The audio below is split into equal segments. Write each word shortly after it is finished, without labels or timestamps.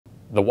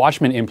The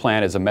WATCHMAN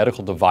implant is a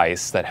medical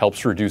device that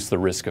helps reduce the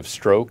risk of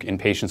stroke in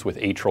patients with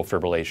atrial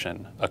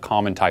fibrillation, a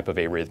common type of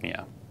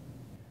arrhythmia.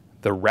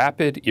 The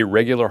rapid,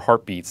 irregular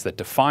heartbeats that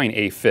define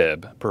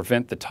AFib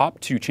prevent the top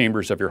two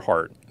chambers of your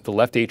heart, the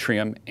left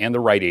atrium and the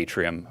right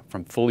atrium,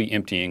 from fully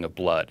emptying of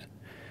blood.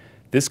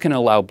 This can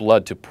allow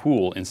blood to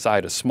pool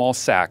inside a small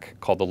sac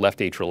called the left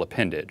atrial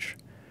appendage.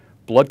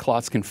 Blood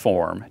clots can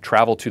form,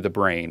 travel to the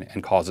brain,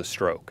 and cause a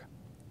stroke.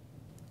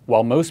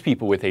 While most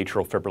people with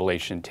atrial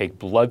fibrillation take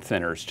blood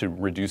thinners to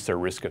reduce their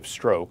risk of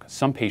stroke,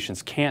 some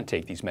patients can't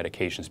take these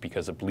medications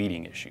because of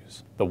bleeding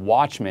issues. The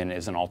WATCHMAN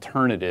is an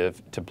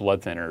alternative to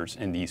blood thinners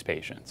in these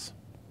patients.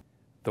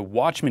 The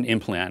WATCHMAN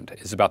implant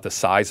is about the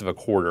size of a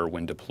quarter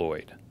when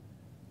deployed.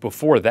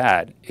 Before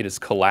that, it is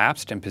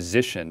collapsed and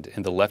positioned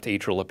in the left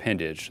atrial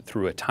appendage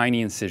through a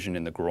tiny incision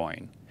in the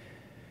groin.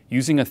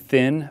 Using a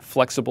thin,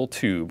 flexible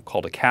tube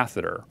called a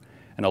catheter,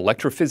 an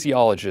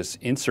electrophysiologist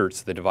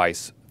inserts the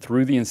device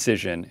through the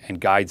incision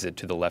and guides it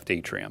to the left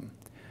atrium.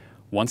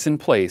 Once in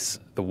place,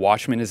 the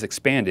WATCHMAN is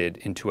expanded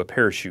into a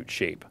parachute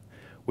shape,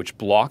 which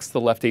blocks the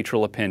left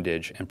atrial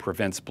appendage and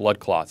prevents blood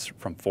clots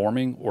from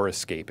forming or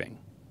escaping.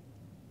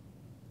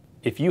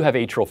 If you have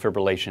atrial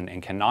fibrillation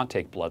and cannot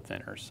take blood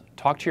thinners,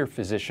 talk to your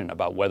physician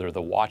about whether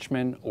the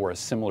WATCHMAN or a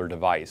similar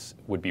device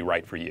would be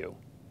right for you.